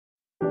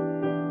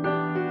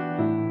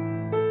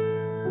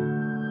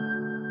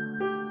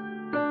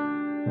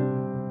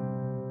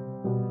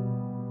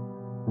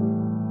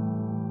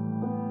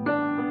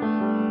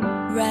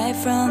Right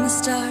from the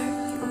start,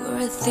 you were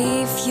a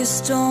thief, you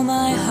stole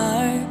my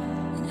heart.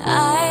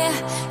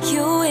 And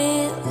your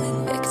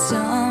willing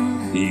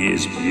victim. He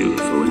is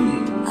beautiful,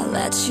 isn't he? I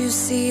let you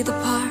see the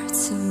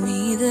parts of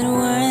me that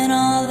weren't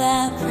all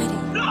that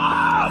pretty.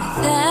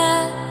 With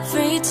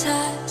every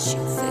touch,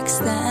 you fix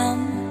them.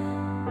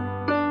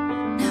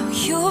 Now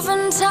you've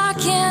been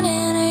talking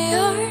in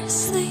your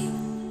sleep.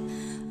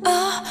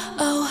 Oh,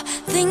 oh,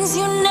 things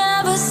you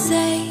never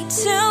say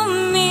to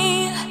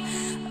me.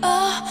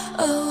 Oh,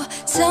 oh,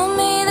 tell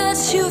me that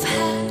you've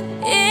had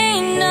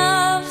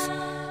enough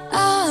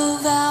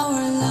of our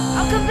love.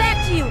 I'll come back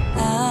to you.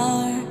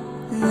 Our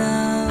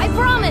love. I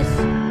promise.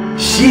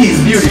 She's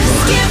beautiful.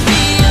 Give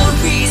me a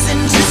reason,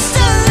 just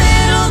a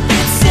little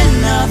bit's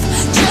enough.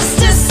 Just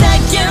a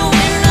second,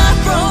 we're not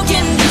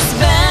broken, just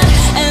bad.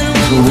 And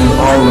We will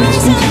always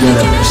be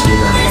together,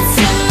 Christina. it's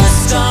in the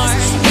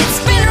stars. It's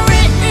been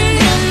written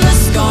in the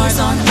scars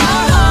on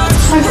our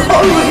hearts. I've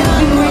always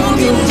been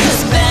with you.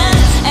 Just bad,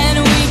 and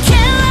we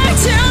can learn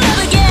to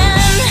love again.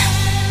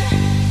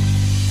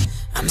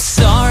 I'm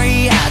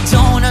sorry, I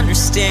don't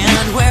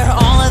understand where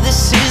all of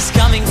this is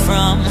coming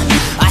from.